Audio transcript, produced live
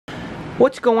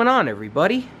What's going on,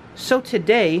 everybody? So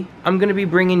today I'm gonna be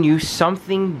bringing you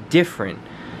something different,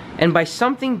 and by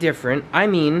something different I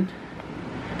mean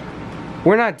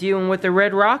we're not dealing with the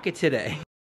red rocket today.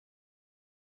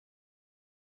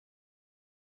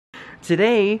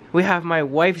 Today we have my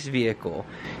wife's vehicle.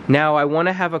 Now I want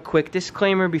to have a quick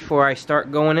disclaimer before I start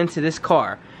going into this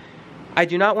car. I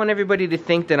do not want everybody to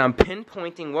think that I'm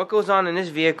pinpointing what goes on in this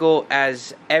vehicle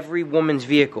as every woman's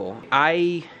vehicle.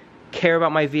 I care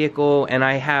about my vehicle and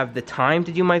I have the time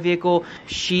to do my vehicle.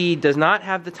 She does not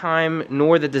have the time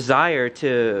nor the desire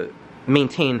to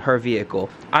maintain her vehicle.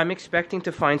 I'm expecting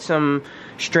to find some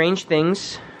strange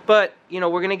things, but you know,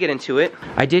 we're gonna get into it.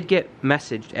 I did get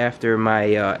messaged after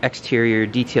my exterior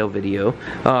detail video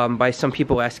by some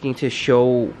people asking to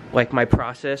show like my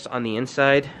process on the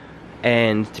inside.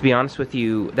 And to be honest with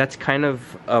you, that's kind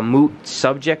of a moot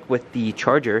subject with the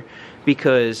Charger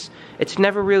because it's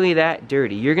never really that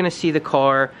dirty. You're gonna see the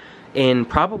car in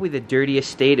probably the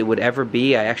dirtiest state it would ever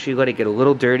be. I actually let it get a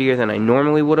little dirtier than I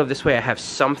normally would have. This way I have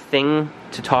something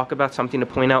to talk about, something to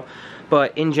point out.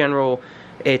 But in general,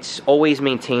 it's always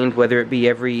maintained, whether it be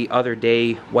every other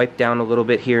day, wiped down a little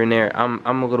bit here and there.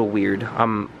 I'm a little weird.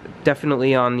 I'm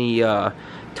definitely on the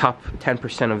top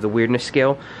 10% of the weirdness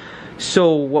scale.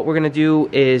 So what we're gonna do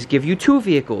is give you two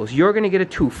vehicles. You're gonna get a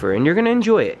twofer and you're gonna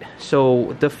enjoy it.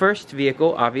 So the first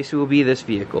vehicle obviously will be this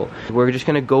vehicle. We're just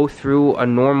gonna go through a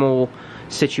normal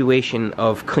situation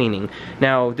of cleaning.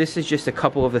 Now this is just a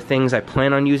couple of the things I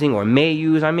plan on using or may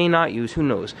use, I may not use, who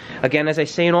knows. Again, as I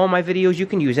say in all my videos, you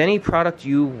can use any product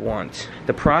you want.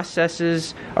 The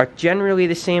processes are generally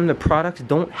the same, the products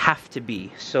don't have to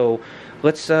be. So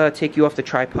let's take you off the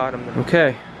tripod.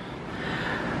 Okay.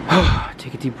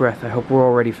 Take a deep breath. I hope we're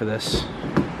all ready for this.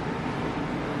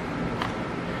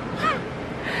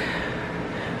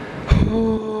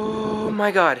 Oh my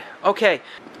God. Okay.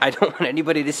 I don't want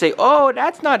anybody to say, oh,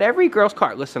 that's not every girl's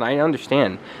car. Listen, I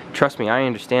understand. Trust me, I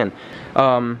understand.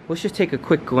 Let's just take a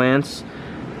quick glance.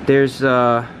 There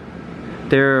are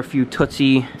a few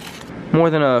Tootsie, more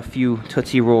than a few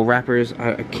Tootsie Roll wrappers.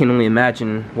 I can only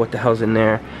imagine what the hell's in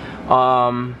there.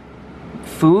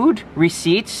 Food,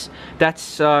 receipts,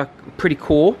 that's pretty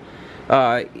cool.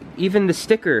 Even the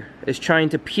sticker is trying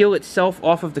to peel itself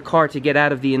off of the car to get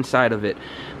out of the inside of it,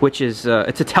 which is,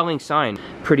 it's a telling sign.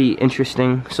 Pretty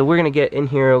interesting. So we're gonna get in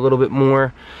here a little bit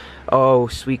more. Oh,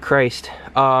 sweet Christ.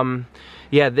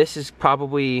 Yeah, this is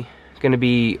probably gonna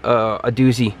be a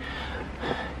doozy.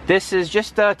 This is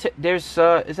just, there's,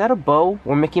 is that a bow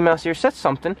or Mickey Mouse ears? That's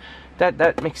something.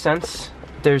 That makes sense.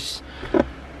 There's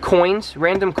coins,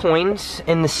 random coins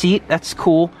in the seat. That's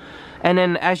cool. And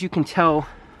then as you can tell,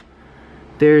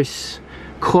 there's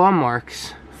claw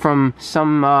marks from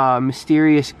some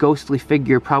mysterious ghostly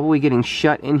figure probably getting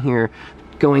shut in here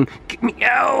going, get me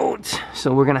out.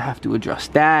 So we're gonna have to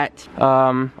adjust that.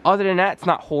 Other than that, it's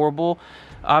not horrible.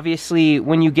 Obviously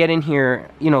when you get in here,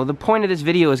 you know, the point of this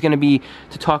video is gonna be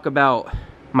to talk about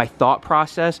my thought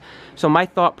process. So my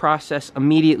thought process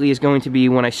immediately is going to be,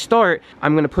 when I start,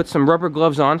 I'm going to put some rubber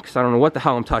gloves on because I don't know what the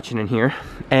hell I'm touching in here,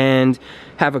 and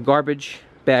have a garbage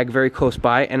bag very close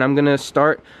by, and I'm going to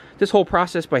start this whole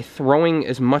process by throwing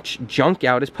as much junk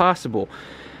out as possible.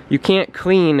 You can't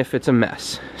clean if it's a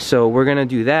mess, so we're going to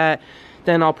do that.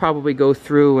 Then I'll probably go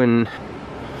through and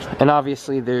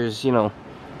obviously there's, you know,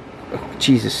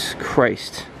 Jesus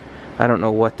Christ, I don't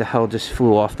know what the hell just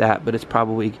flew off that, but it's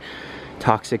probably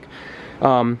toxic.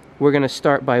 We're gonna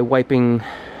start by wiping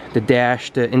the dash,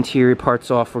 the interior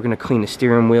parts off. We're gonna clean the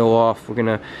steering wheel off. We're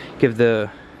gonna give the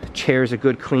chairs a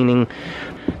good cleaning.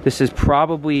 This is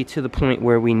probably to the point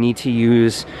where we need to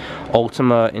use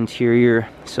Ultima interior,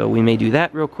 so we may do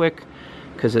that real quick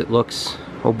because it looks,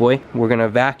 oh boy. We're gonna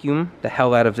vacuum the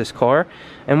hell out of this car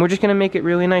and we're just gonna make it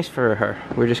really nice for her.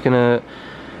 We're just gonna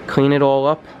clean it all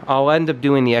up. I'll end up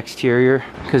doing the exterior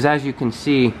because, as you can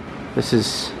see, this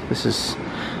is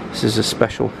a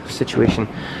special situation.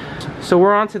 So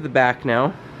we're on to the back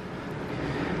now,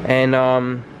 and I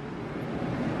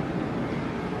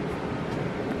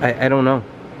don't know.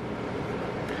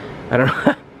 I don't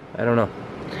know.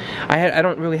 I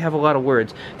don't really have a lot of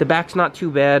words. The back's not too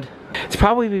bad. It's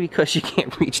probably because she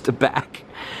can't reach the back.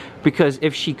 Because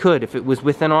if she could, if it was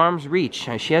within arm's reach,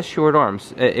 she has short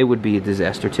arms, it would be a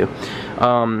disaster too.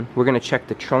 We're gonna check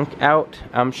the trunk out.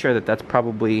 I'm sure that that's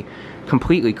probably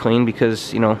completely clean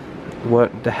because, you know,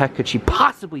 what the heck could she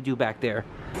possibly do back there?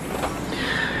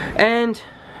 And,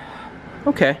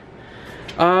 okay.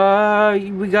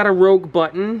 We got a rogue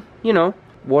button, you know,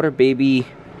 water baby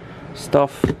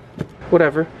stuff,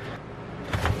 whatever.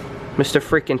 Mr.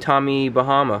 Freaking Tommy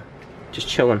Bahama, just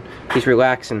chilling. He's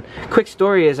relaxing. Quick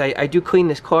story is I do clean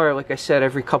this car, like I said,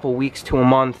 every couple weeks to a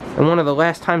month. And one of the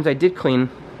last times I did clean,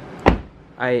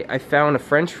 I found a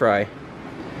French fry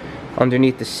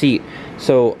underneath the seat.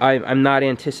 So I'm not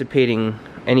anticipating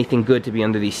anything good to be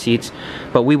under these seats,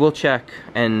 but we will check,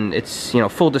 and it's, you know,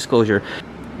 full disclosure.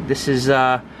 This is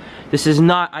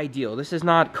not ideal. This is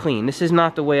not clean. This is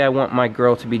not the way I want my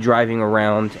girl to be driving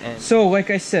around. And so, like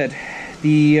I said,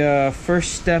 the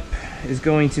first step is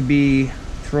going to be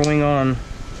throwing on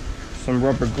some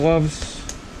rubber gloves.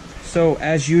 So,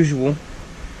 as usual,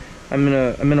 I'm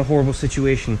in a horrible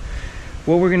situation.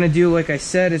 What we're gonna do, like I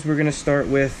said, is we're gonna start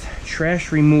with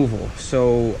trash removal.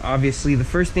 So obviously the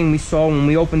first thing we saw when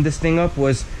we opened this thing up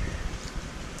was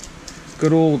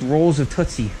good old rolls of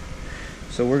Tootsie.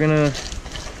 So we're gonna,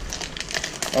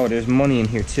 oh, there's money in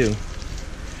here too.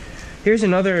 Here's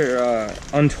another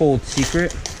untold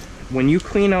secret. When you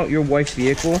clean out your wife's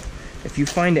vehicle, if you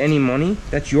find any money,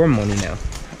 that's your money now.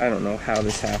 I don't know how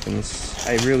this happens.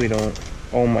 I really don't.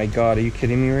 Oh my God, are you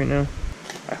kidding me right now?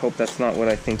 I hope that's not what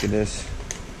I think it is.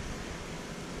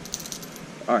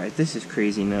 Alright, this is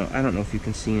crazy now. I don't know if you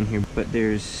can see in here, but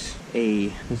there's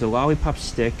a lollipop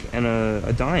stick and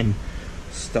a dime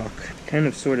stuck. Kind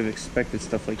of sort of expected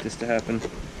stuff like this to happen.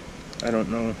 I don't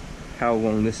know how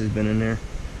long this has been in there.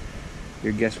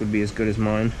 Your guess would be as good as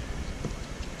mine.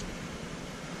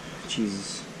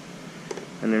 Jesus.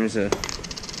 And there's a...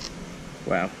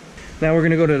 wow. Now we're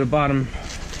gonna go to the bottom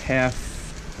half.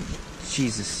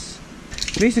 Jesus.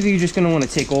 Basically, you're just gonna want to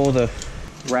take all the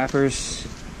wrappers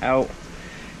out.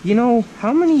 You know,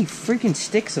 how many freaking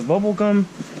sticks of bubble gum,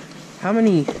 how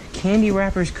many candy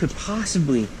wrappers could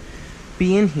possibly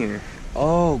be in here?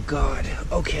 Oh God.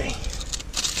 Okay.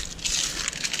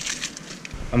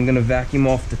 I'm gonna vacuum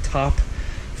off the top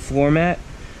floor mat,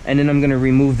 and then I'm gonna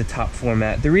remove the top floor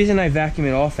mat. The reason I vacuum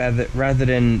it off rather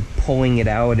than pulling it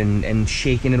out and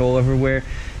shaking it all everywhere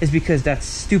is because that's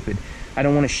stupid. I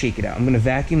don't want to shake it out. I'm gonna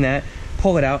vacuum that,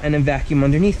 pull it out, and then vacuum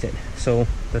underneath it. So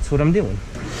that's what I'm doing.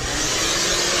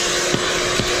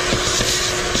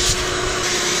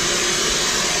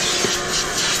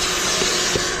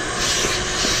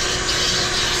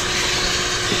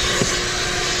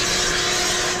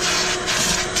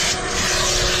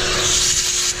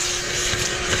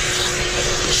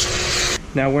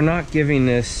 Now we're not giving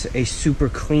this a super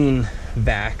clean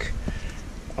vac.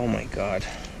 Oh my God.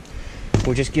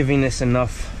 We're just giving this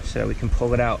enough so that we can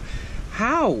pull it out.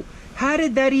 How? How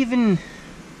did that even...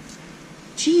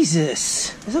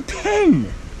 Jesus! There's a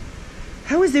pen!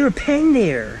 How is there a pen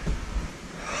there?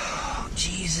 Oh,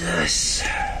 Jesus.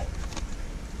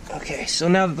 Okay, so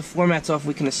now that the floor mat's off,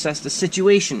 we can assess the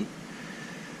situation.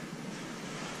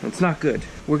 It's not good.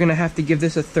 We're gonna have to give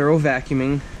this a thorough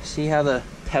vacuuming. See how the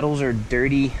pedals are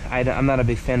dirty? I'm not a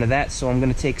big fan of that, so I'm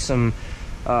gonna take some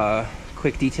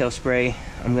quick detail spray.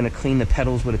 I'm gonna clean the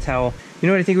pedals with a towel. You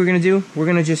know what I think we're gonna do? We're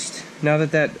gonna just, now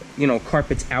that you know,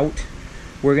 carpet's out,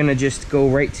 we're gonna just go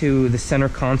right to the center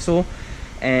console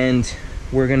and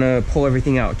we're gonna pull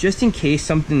everything out. Just in case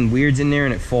something weird's in there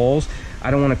and it falls,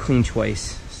 I don't wanna clean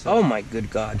twice. So, oh my good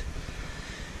God.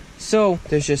 So,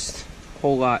 there's just a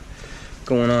whole lot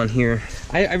going on here.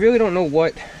 I really don't know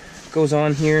what goes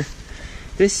on here.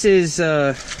 This is,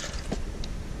 and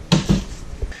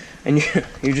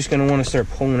you're just gonna want to start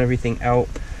pulling everything out.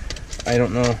 I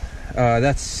don't know.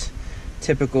 That's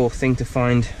typical thing to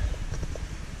find.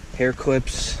 Hair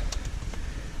clips.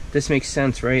 This makes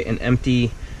sense, right? An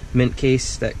empty mint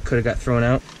case that could have got thrown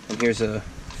out. And here's a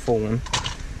full one.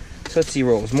 Tootsie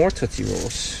Rolls, more Tootsie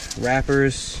Rolls.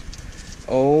 Wrappers.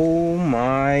 Oh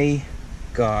my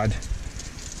God.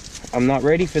 I'm not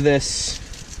ready for this.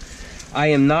 I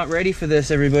am not ready for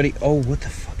this, everybody. Oh, what the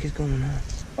fuck is going on?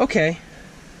 Okay.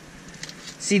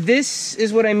 See, this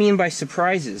is what I mean by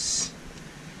surprises.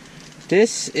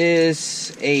 This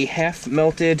is a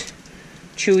half-melted,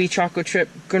 chewy chocolate chip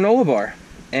granola bar.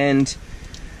 And,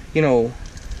 you know,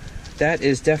 that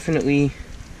is definitely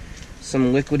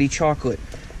some liquidy chocolate.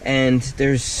 And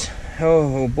there's,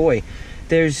 oh boy,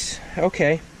 there's,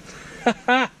 okay.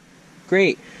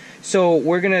 Great. So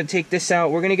we're gonna take this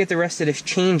out, we're gonna get the rest of this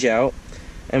change out,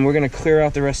 and we're gonna clear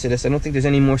out the rest of this. I don't think there's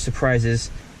any more surprises.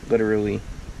 Literally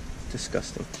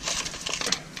disgusting.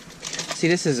 See,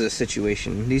 this is a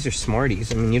situation. These are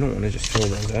Smarties. I mean, you don't want to just throw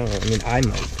those out. I mean,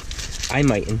 I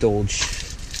might indulge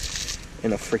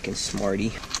in a freaking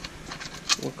Smartie.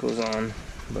 What goes on?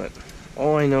 But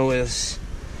all I know is,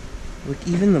 look,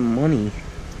 even the money,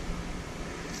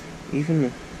 even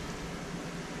the,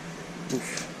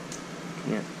 oof,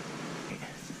 can't.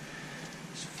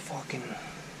 This fucking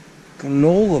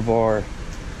granola bar,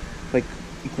 like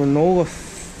granola,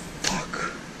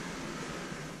 fuck,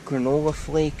 granola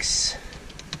flakes.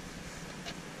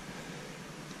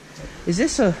 Is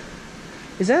that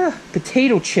a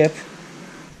potato chip?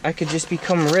 I could just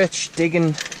become rich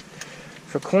digging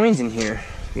for coins in here,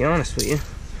 to be honest with you.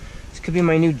 This could be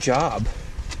my new job.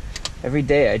 Every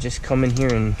day I just come in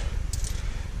here and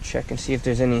check and see if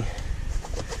there's any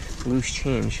loose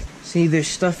change. See, there's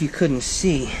stuff you couldn't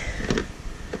see.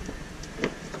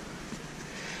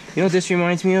 You know what this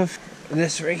reminds me of?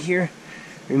 This right here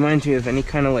reminds me of any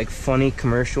kind of like funny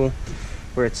commercial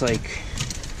where it's like,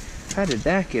 how did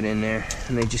that get in there?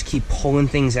 And they just keep pulling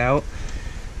things out.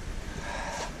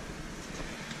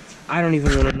 I don't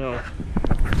even want to know.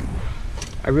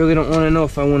 I really don't want to know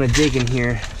if I want to dig in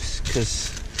here,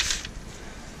 because,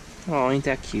 oh, ain't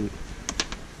that cute.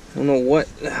 I don't know what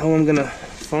the hell I'm gonna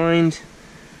find.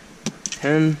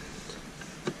 10.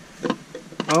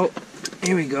 Oh,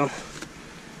 here we go.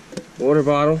 Water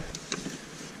bottle.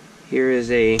 Here is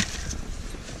a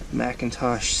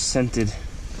Macintosh scented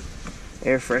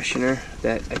air freshener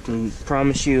that I can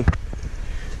promise you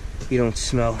don't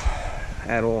smell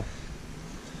at all.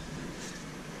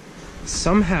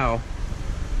 Somehow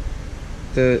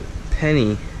the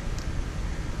penny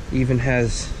even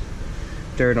has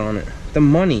dirt on it. The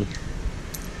money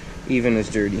even is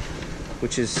dirty,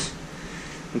 which is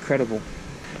incredible.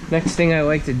 Next thing I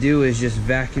like to do is just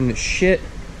vacuum the shit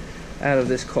out of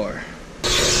this car.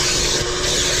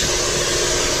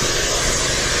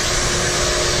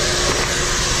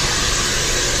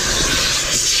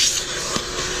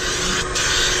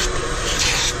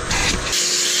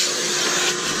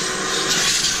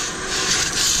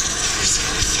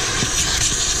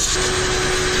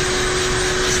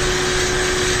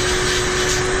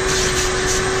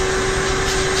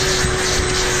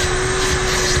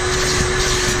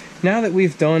 Now that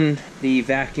we've done the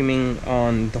vacuuming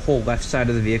on the whole left side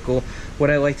of the vehicle, what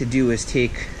I like to do is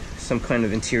take some kind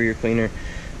of interior cleaner.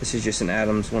 This is just an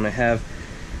Adams one I have,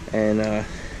 and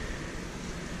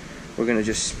we're gonna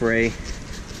just spray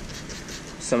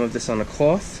some of this on a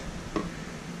cloth.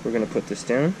 We're gonna put this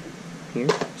down here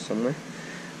somewhere,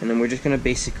 and then we're just gonna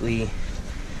basically,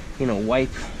 you know,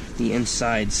 wipe the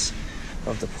insides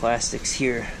of the plastics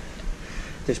here.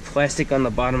 There's plastic on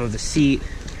the bottom of the seat.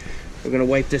 We're gonna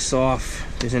wipe this off.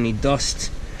 If there's any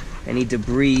dust, any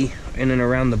debris in and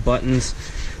around the buttons,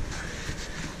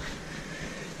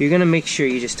 you're gonna make sure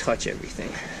you just touch everything.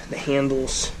 The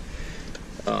handles,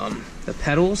 the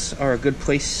pedals are a good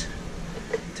place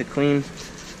to clean.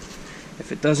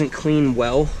 If it doesn't clean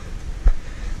well,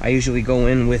 I usually go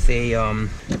in with a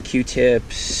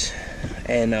Q-tips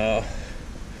and a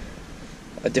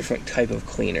different type of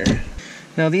cleaner.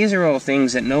 Now these are all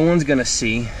things that no one's gonna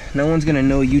see, no one's gonna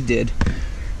know you did,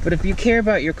 but if you care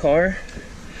about your car,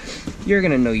 you're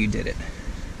gonna know you did it.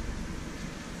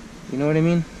 You know what I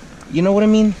mean? You know what I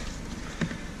mean?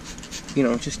 You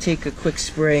know, just take a quick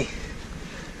spray,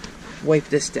 wipe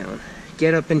this down,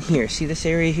 get up in here, see this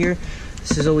area here?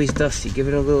 This is always dusty, give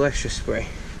it a little extra spray.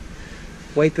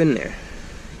 Wipe in there,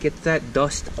 get that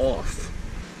dust off.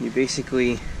 You're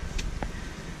basically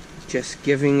just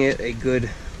giving it a good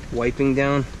wiping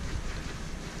down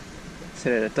so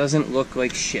that it doesn't look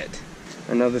like shit.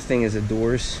 Another thing is the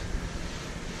doors.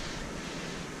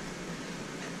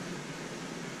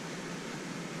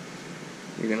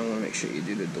 You're gonna want to make sure you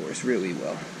do the doors really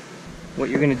well. What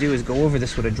you're gonna do is go over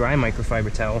this with a dry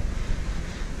microfiber towel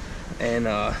and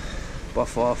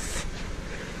buff off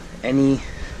any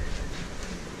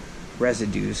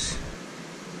residues.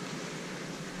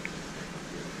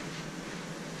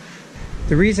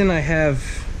 The reason I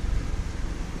have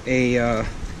a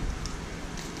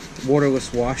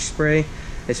waterless wash spray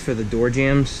is for the door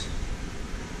jambs.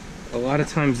 A lot of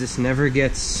times this never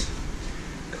gets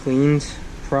cleaned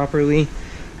properly.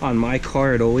 On my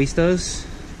car it always does,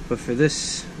 but for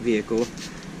this vehicle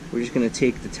we're just going to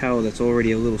take the towel that's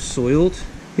already a little soiled.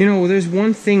 You know, there's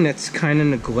one thing that's kind of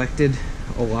neglected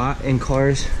a lot in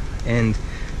cars, and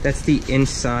that's the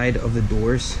inside of the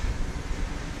doors.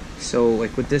 So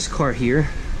like with this car here,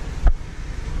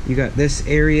 you got this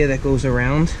area that goes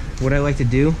around. What I like to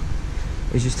do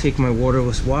is just take my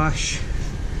waterless wash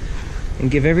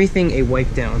and give everything a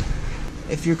wipe down.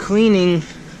 If you're cleaning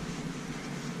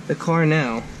the car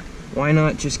now, why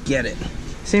not just get it?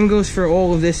 Same goes for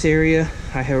all of this area.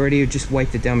 I already just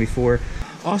wiped it down before.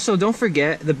 Also, don't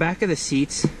forget, the back of the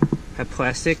seats have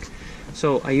plastic,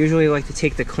 so I usually like to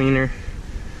take the cleaner,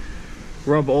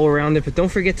 rub all around it, but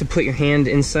don't forget to put your hand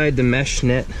inside the mesh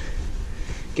net.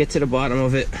 Get to the bottom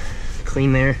of it,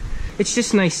 clean there. It's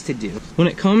just nice to do. When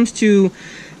it comes to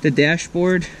the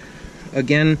dashboard,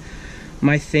 again,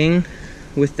 my thing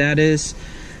with that is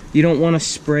you don't want to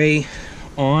spray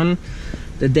on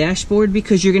the dashboard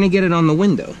because you're gonna get it on the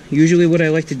window. Usually what I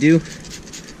like to do,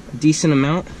 a decent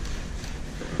amount,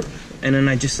 and then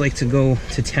I just like to go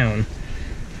to town.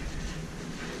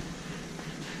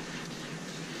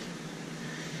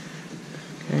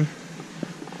 Okay.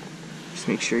 Just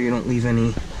make sure you don't leave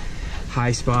any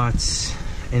high spots,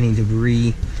 any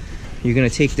debris. You're gonna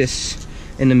take this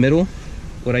in the middle.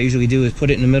 What I usually do is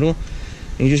put it in the middle,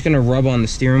 and you're just gonna rub on the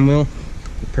steering wheel,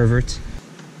 you perverts.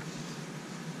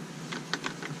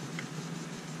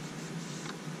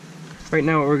 Right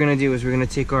now what we're gonna do is we're gonna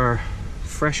take our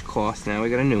fresh cloth now, we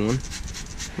got a new one.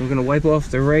 We're gonna wipe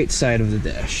off the right side of the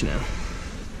dash now.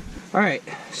 Alright,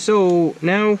 so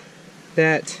now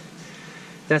that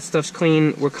that stuff's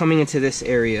clean, we're coming into this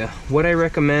area. What I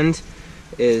recommend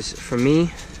is, for me,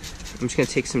 I'm just gonna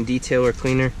take some detailer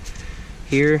cleaner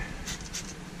here,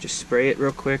 just spray it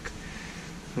real quick.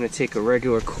 I'm gonna take a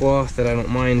regular cloth that I don't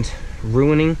mind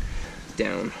ruining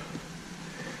down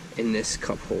in this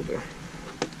cup holder.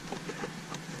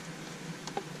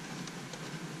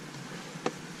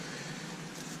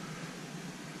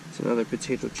 It's another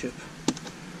potato chip.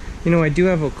 You know, I do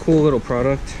have a cool little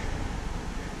product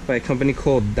by a company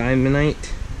called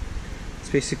Diamondite. It's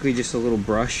basically just a little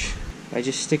brush. I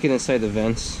just stick it inside the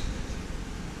vents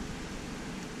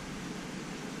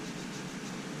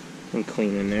and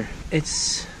clean in there.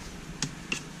 It's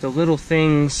the little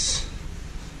things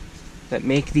that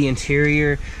make the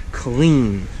interior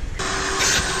clean.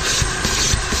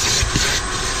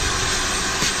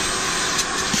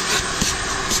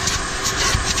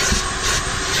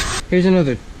 Here's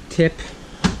another tip.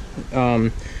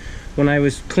 When I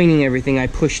was cleaning everything, I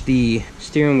pushed the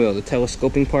steering wheel, the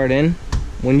telescoping part in.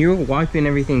 When you're wiping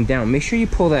everything down, make sure you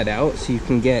pull that out so you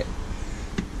can get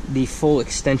the full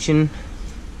extension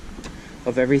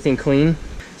of everything clean.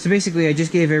 So basically I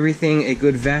just gave everything a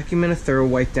good vacuum and a thorough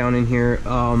wipe down in here.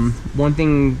 One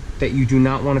thing that you do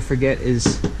not want to forget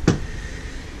is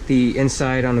the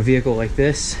inside on a vehicle like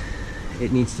this.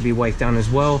 It needs to be wiped down as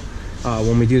well.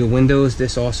 When we do the windows,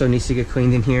 this also needs to get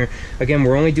cleaned in here. Again,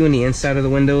 we're only doing the inside of the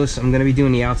windows. I'm gonna be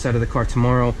doing the outside of the car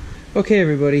tomorrow. Okay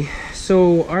everybody,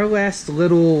 so our last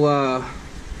little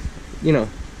you know,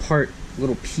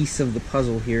 little piece of the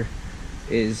puzzle here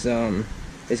is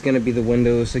gonna be the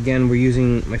windows. Again, we're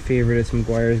using my favorite, it's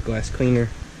Meguiar's glass cleaner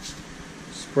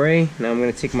spray. Now I'm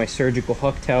gonna take my surgical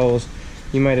Huck towels.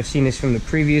 You might have seen this from the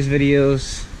previous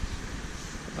videos.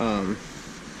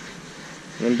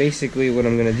 And basically what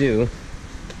I'm gonna do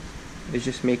is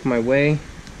just make my way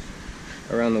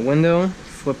around the window,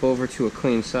 flip over to a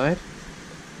clean side,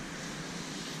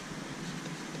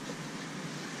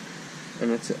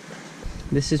 and that's it.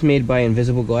 This is made by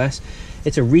Invisible Glass.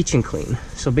 It's a reach and clean.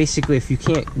 So basically if you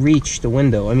can't reach the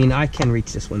window, I mean I can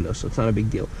reach this window so it's not a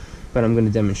big deal, but I'm gonna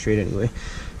demonstrate anyway.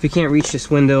 If you can't reach this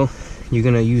window, you're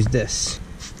gonna use this.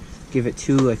 Give it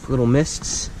two like little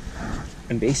mists,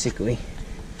 and basically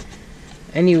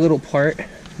any little part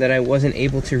that I wasn't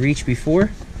able to reach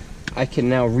before, I can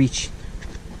now reach.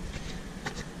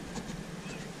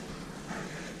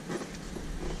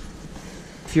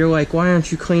 If you're like, why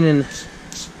aren't you cleaning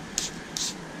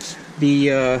the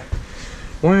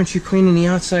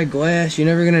outside glass? You're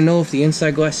never gonna know if the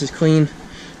inside glass is clean.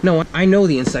 No, I know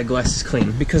the inside glass is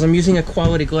clean because I'm using a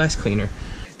quality glass cleaner.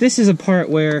 This is a part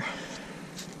where,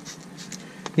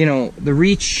 you know, the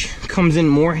reach comes in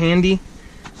more handy,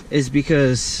 is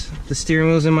because the steering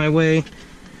wheel's in my way.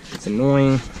 It's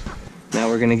annoying. Now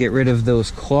we're gonna get rid of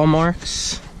those claw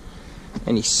marks.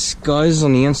 Any scuzz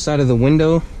on the inside of the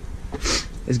window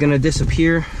is gonna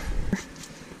disappear.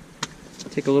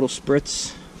 Take a little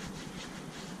spritz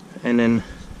and then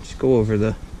just go over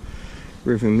the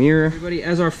rearview mirror. Everybody,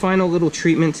 as our final little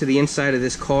treatment to the inside of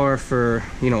this car for,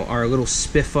 you know, our little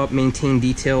spiff up maintain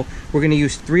detail, we're going to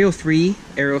use 303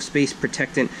 Aerospace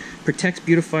Protectant. Protects,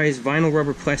 beautifies vinyl,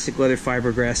 rubber, plastic, leather,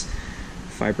 fiberglass.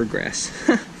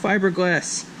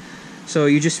 So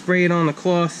you just spray it on the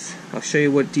cloth. I'll show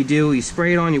you what you do. You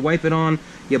spray it on, you wipe it on,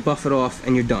 you buff it off,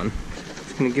 and you're done.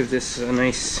 Just going to give this a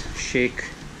nice shake.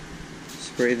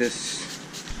 Spray this.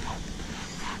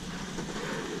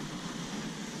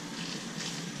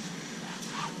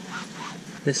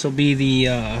 This will be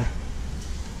the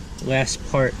last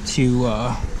part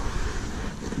to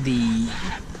the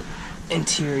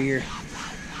interior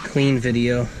clean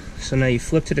video. So now you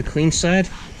flip to the clean side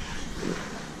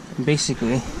and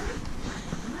basically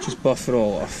just buff it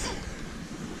all off.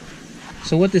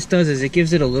 So what this does is it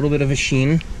gives it a little bit of a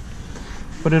sheen,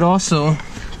 but it also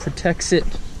protects it.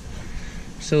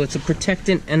 So it's a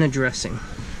protectant and a dressing.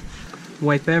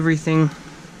 Wipe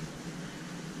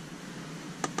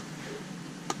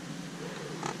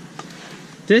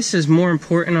This is more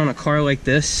important on a car like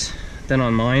this than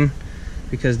on mine,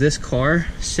 because this car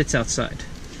sits outside.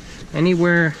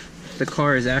 Anywhere the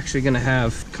car is actually going to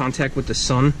have contact with the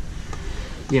sun,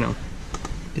 you know,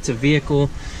 it's a vehicle,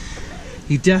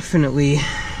 you definitely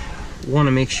want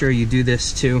to make sure you do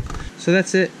this too. So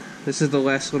that's it. This is the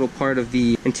last little part of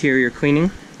the interior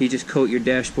cleaning. You just coat your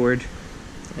dashboard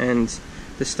and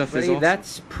this stuff is awesome.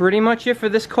 That's pretty much it for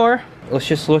this car. Let's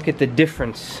just look at the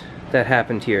difference that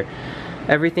happened here.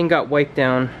 Everything got wiped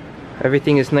down.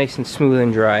 Everything is nice and smooth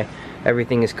and dry.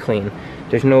 Everything is clean.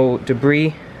 There's no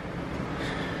debris,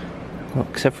 well,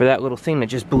 except for that little thing that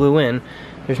just blew in.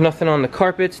 There's nothing on the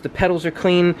carpets. The pedals are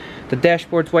clean. The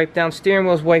dashboard's wiped down. Steering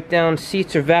wheel's wiped down.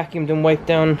 Seats are vacuumed and wiped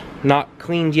down. Not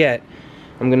cleaned yet.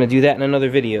 I'm gonna do that in another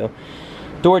video.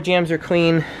 Door jambs are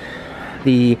clean.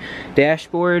 The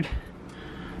dashboard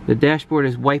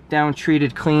is wiped down,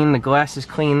 treated clean. The glass is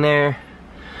clean there.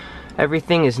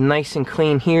 Everything is nice and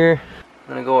clean here.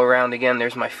 I'm gonna go around again.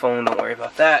 There's my phone, don't worry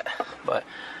about that. But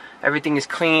everything is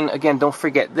clean. Again, don't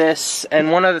forget this.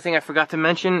 And one other thing I forgot to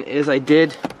mention is I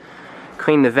did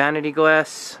clean the vanity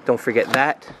glass. Don't forget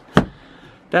that.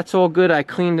 That's all good. I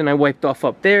cleaned and I wiped off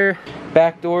up there.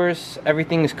 Back doors,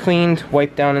 everything is cleaned,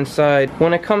 wiped down inside.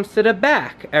 When it comes to the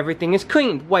back, everything is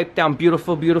cleaned, wiped down,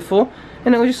 beautiful, beautiful.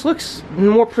 And it just looks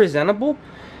more presentable.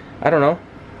 I don't know.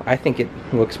 I think it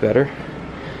looks better.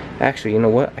 Actually, you know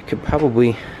what? I could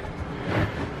probably...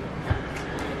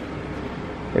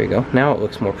 There you go. Now it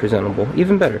looks more presentable.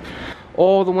 Even better.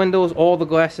 All the windows, all the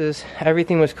glasses,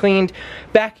 everything was cleaned,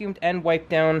 vacuumed, and wiped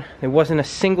down. There wasn't a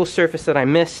single surface that I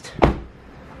missed.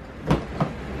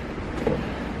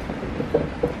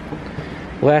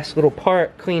 Last little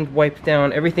part, cleaned, wiped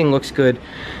down. Everything looks good.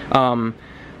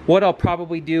 What I'll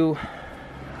probably do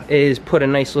is put a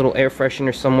nice little air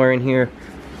freshener somewhere in here.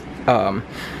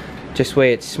 Just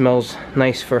way it smells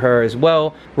nice for her as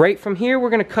well. Right from here, we're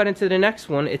gonna cut into the next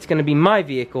one. It's gonna be my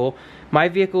vehicle. My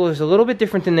vehicle is a little bit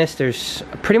different than this. There's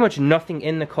pretty much nothing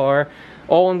in the car.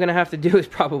 All I'm gonna have to do is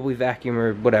probably vacuum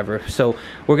or whatever. So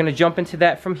we're gonna jump into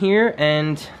that from here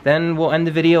and then we'll end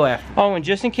the video after. Oh, and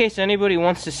just in case anybody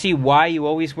wants to see why you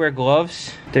always wear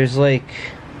gloves, there's like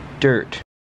dirt.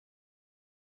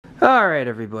 Alright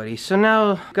everybody, so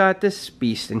now got this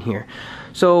beast in here.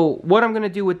 So what I'm going to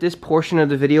do with this portion of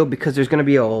the video, because there's going to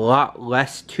be a lot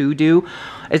less to do,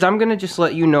 is I'm going to just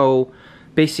let you know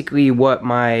basically what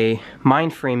my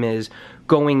mind frame is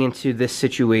going into this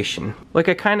situation. Like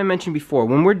I kind of mentioned before,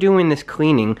 when we're doing this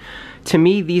cleaning, to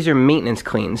me these are maintenance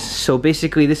cleans. So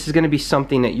basically this is going to be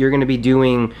something that you're going to be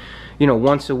doing, you know,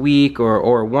 once a week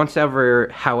or once ever,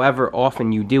 however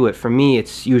often you do it. For me,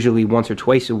 it's usually once or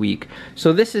twice a week.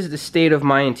 So this is the state of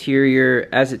my interior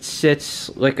as it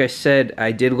sits. Like I said,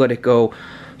 I did let it go.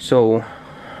 So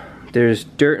there's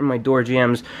dirt in my door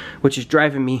jambs, which is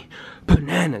driving me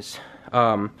bananas.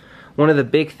 One of the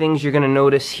big things you're gonna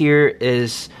notice here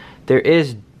is there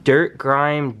is dirt,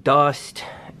 grime, dust,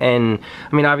 and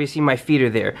I mean, obviously my feet are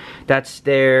there. That's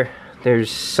there. There's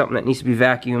something that needs to be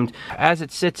vacuumed. As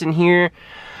it sits in here,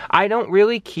 I don't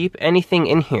really keep anything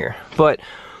in here, but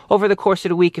over the course of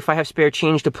the week, if I have spare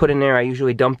change to put in there, I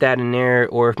usually dump that in there,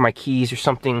 or if my keys or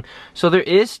something. So there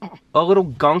is a little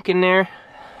gunk in there,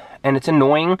 and it's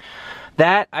annoying.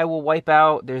 That I will wipe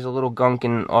out. There's a little gunk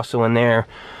also in there.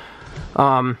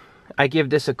 I give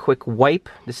this a quick wipe.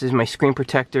 This is my screen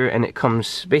protector, and it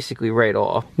comes basically right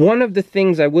off. One of the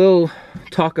things I will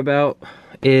talk about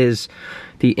is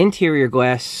the interior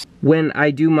glass. When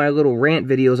I do my little rant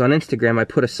videos on Instagram, I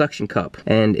put a suction cup,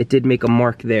 and it did make a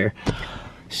mark there.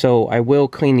 So I will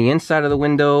clean the inside of the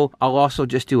window. I'll also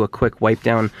just do a quick wipe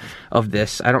down of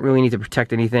this. I don't really need to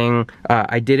protect anything.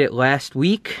 I did it last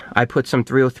week. I put some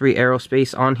 303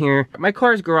 Aerospace on here. My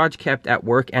car is garage kept at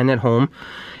work and at home.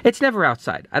 It's never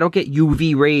outside. I don't get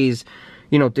UV rays,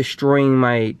 you know, destroying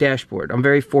my dashboard. I'm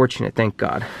very fortunate, thank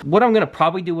God. What I'm gonna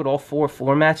probably do with all 4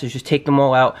 floor mats is just take them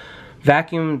all out,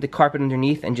 vacuum the carpet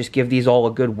underneath, and just give these all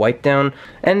a good wipe down.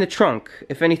 And the trunk,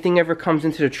 if anything ever comes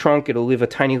into the trunk, it'll leave a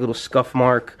tiny little scuff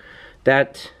mark.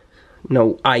 That,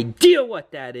 no idea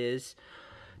what that is.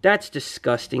 That's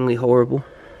disgustingly horrible.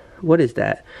 What is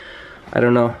that? I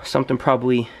don't know, something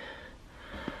probably...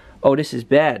 Oh, this is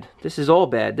bad. This is all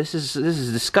bad. This is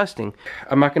disgusting.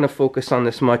 I'm not gonna focus on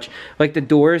this much. Like the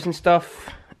doors and stuff,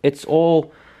 it's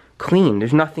all clean.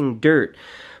 There's nothing dirt.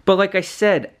 But like I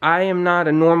said, I am not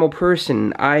a normal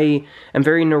person. I am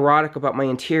very neurotic about my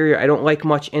interior. I don't like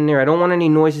much in there. I don't want any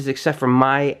noises except for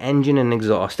my engine and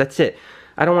exhaust. That's it.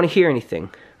 I don't want to hear anything.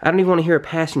 I don't even want to hear a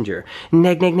passenger.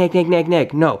 Neg, neg, neg, neg, neg,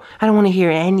 neg. No, I don't want to hear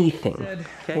anything.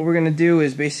 Okay. What we're gonna do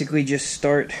is basically just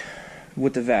start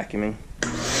with the vacuuming.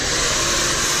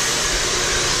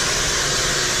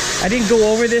 I didn't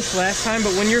go over this last time,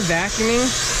 but when you're vacuuming,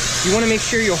 you want to make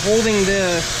sure you're holding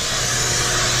the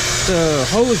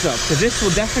hose up, because this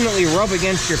will definitely rub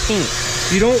against your paint.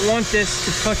 You don't want this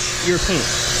to touch your paint.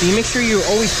 So you make sure you're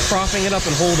always propping it up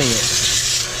and holding it.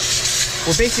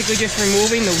 We're basically just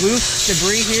removing the loose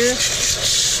debris here.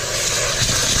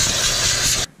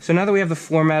 So now that we have the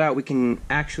floor mat out, we can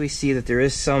actually see that there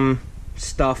is some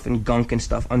stuff and gunk and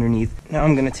stuff underneath. Now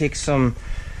I'm gonna take some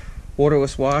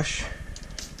waterless wash.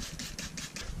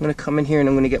 I'm gonna come in here and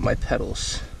I'm gonna get my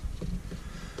pedals.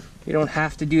 You don't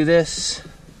have to do this.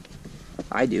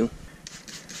 I do.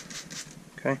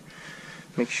 Okay.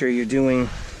 Make sure you're doing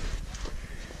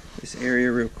this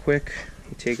area real quick.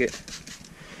 You take it.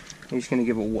 You're just gonna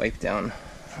give a wipe down.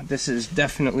 This is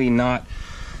definitely not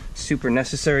super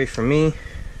necessary for me,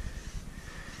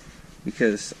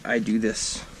 because I do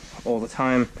this all the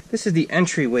time. This is the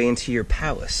entryway into your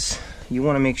palace. You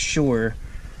want to make sure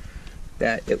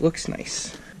that it looks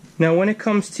nice. Now when it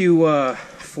comes to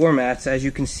floor mats, as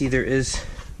you can see, there is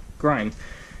grime.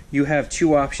 You have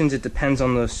two options. It depends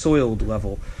on the soiled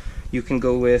level. You can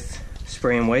go with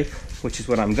spray and wipe, which is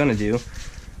what I'm gonna do,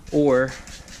 or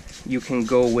you can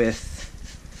go with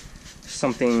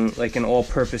something like an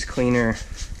all-purpose cleaner.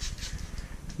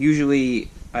 Usually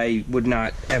I would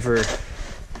not ever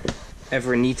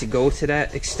need to go to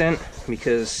that extent,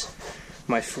 because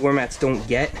my floor mats don't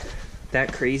get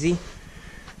that crazy.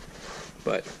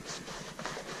 But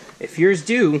if yours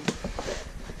do,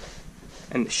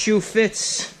 and the shoe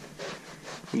fits,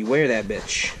 you wear that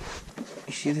bitch.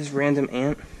 You see this random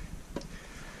ant?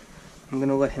 I'm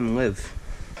gonna let him live.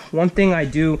 One thing I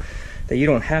do that you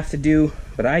don't have to do,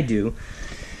 but I do,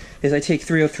 is I take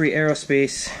 303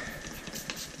 Aerospace.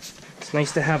 It's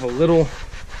nice to have a little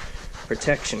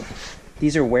protection.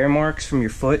 These are wear marks from your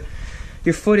foot.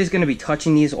 Your foot is going to be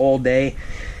touching these all day,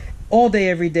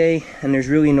 every day, and there's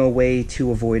really no way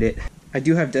to avoid it. I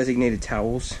do have designated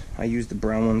towels. I use the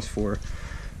brown ones for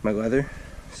my leather.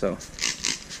 So,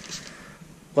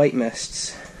 light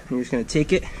mists. And you're just going to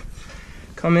take it,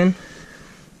 come in,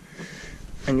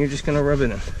 and you're just going to rub it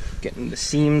in. Getting the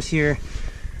seams here.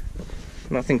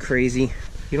 Nothing crazy.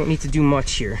 You don't need to do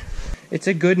much here. It's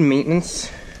a good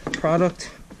maintenance product.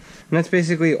 And that's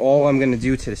basically all I'm going to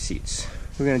do to the seats.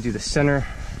 We're going to do the center.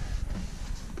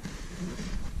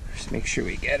 Just make sure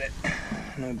we get it.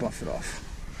 And then buff it off.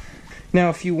 Now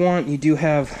if you want, you do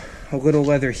have a little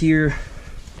leather here.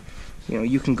 You know,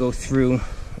 you can go through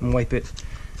and wipe it.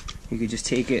 You could just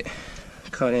take it,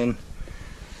 cut in,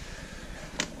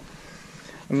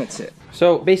 and that's it.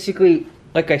 So basically,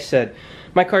 like I said,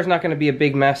 my car's not going to be a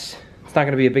big mess. It's not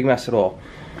going to be a big mess at all.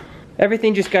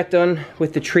 Everything just got done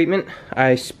with the treatment.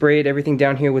 I sprayed everything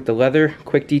down here with the leather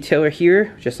quick detailer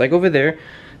here, just like over there.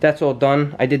 That's all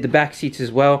done. I did the back seats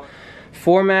as well.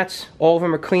 Floor mats, all of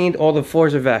them are cleaned. All the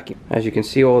floors are vacuumed. As you can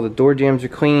see, all the door jambs are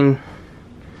clean.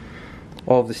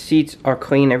 All of the seats are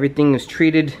clean. Everything is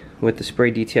treated with the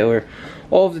spray detailer.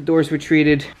 All of the doors were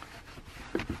treated.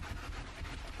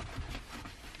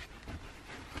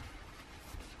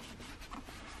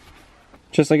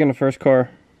 Just like in the first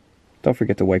car. Don't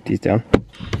forget to wipe these down.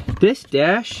 This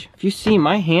dash, if you see,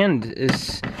 my hand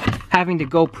is having to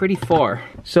go pretty far.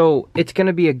 So it's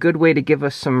gonna be a good way to give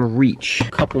us some reach. A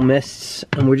couple mists,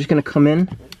 and we're just gonna come in,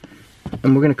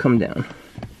 and we're gonna come down.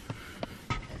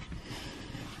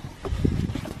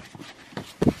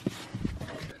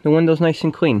 The window's nice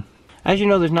and clean. As you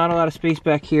know, there's not a lot of space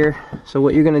back here. So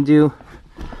what you're gonna do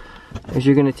is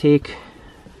you're gonna take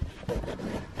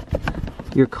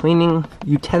your cleaning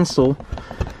utensil,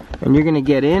 and you're gonna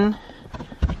get in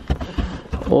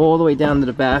all the way down to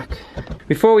the back.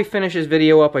 Before we finish this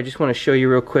video up, I just want to show you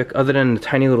real quick, other than the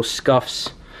tiny little scuffs,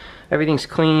 everything's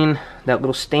clean. That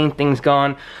little stain thing's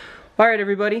gone. All right,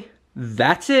 everybody,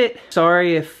 that's it.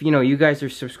 Sorry if, you know, you guys are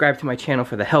subscribed to my channel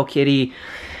for the Hell Kitty,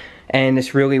 and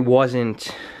this really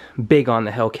wasn't big on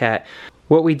the Hellcat.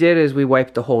 What we did is we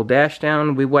wiped the whole dash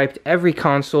down. We wiped every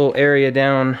console area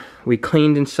down. We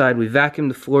cleaned inside. We vacuumed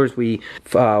the floors. We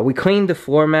cleaned the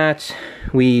floor mats.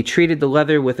 We treated the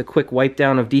leather with a quick wipe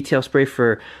down of detail spray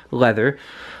for leather.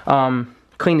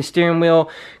 Cleaned the steering wheel.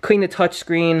 Cleaned the touch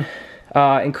screen.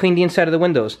 And cleaned the inside of the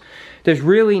windows. There's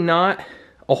really not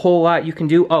a whole lot you can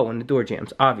do. Oh, and the door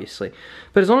jambs, obviously.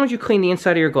 But as long as you clean the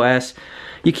inside of your glass,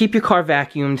 you keep your car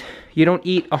vacuumed, you don't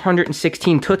eat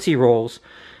 116 Tootsie Rolls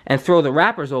and throw the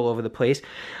wrappers all over the place,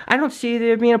 I don't see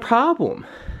there being a problem.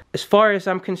 As far as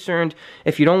I'm concerned,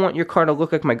 if you don't want your car to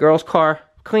look like my girl's car,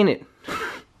 clean it.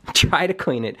 Try to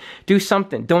clean it. Do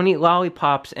something. Don't eat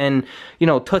lollipops and, you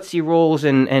know, Tootsie Rolls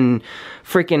and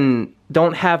freaking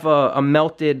don't have a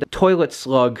melted toilet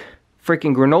slug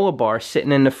freaking granola bar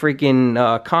sitting in the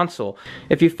freaking console.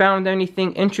 If you found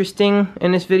anything interesting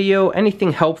in this video,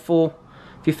 anything helpful,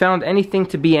 if you found anything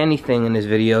to be anything in this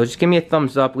video, just give me a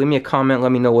thumbs up, leave me a comment,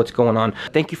 let me know what's going on.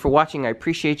 Thank you for watching. I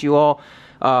appreciate you all.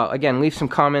 Again, leave some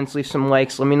comments, leave some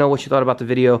likes, let me know what you thought about the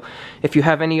video. If you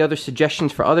have any other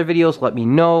suggestions for other videos, let me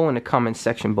know in the comments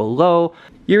section below.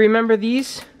 You remember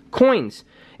these? Coins.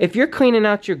 If you're cleaning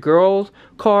out your girl's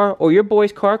car or your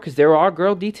boy's car, because there are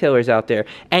girl detailers out there,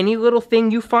 any little thing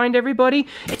you find, everybody,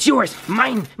 it's yours,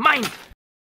 mine, mine.